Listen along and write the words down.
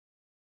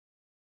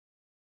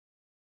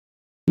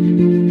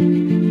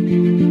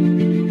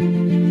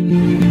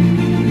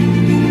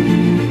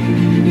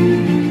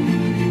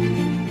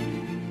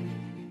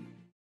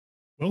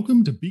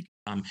Welcome to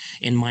Beacon.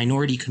 In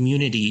minority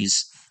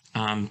communities,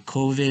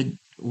 COVID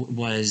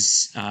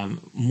was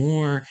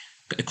more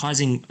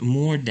causing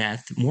more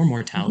death, more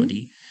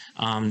mortality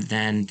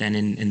than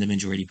in the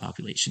majority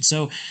population.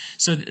 So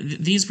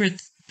these were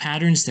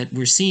patterns that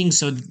we're seeing.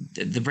 So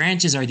the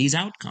branches are these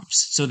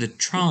outcomes. So the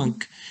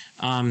trunk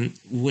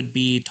would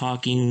be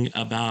talking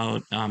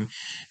about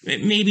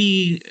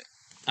maybe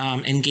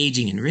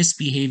engaging in risk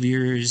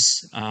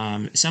behaviors,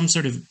 some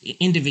sort of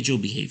individual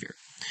behavior.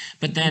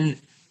 But then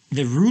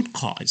the root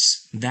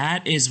cause,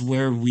 that is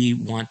where we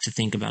want to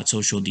think about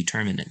social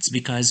determinants,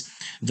 because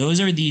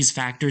those are these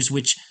factors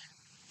which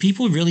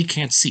people really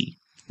can't see.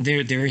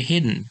 They're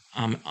hidden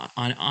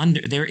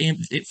under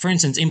for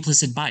instance,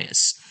 implicit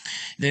bias.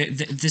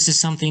 This is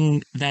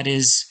something that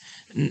is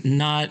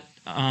not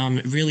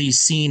really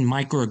seen.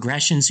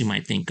 Microaggressions you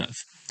might think of.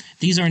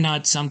 These are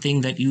not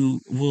something that you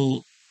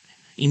will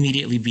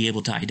immediately be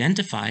able to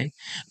identify,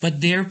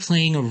 but they're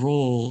playing a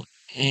role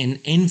in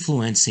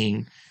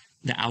influencing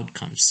the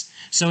outcomes.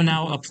 So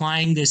now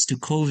applying this to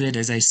COVID,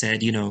 as I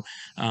said, to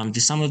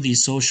some of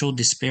these social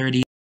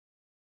disparities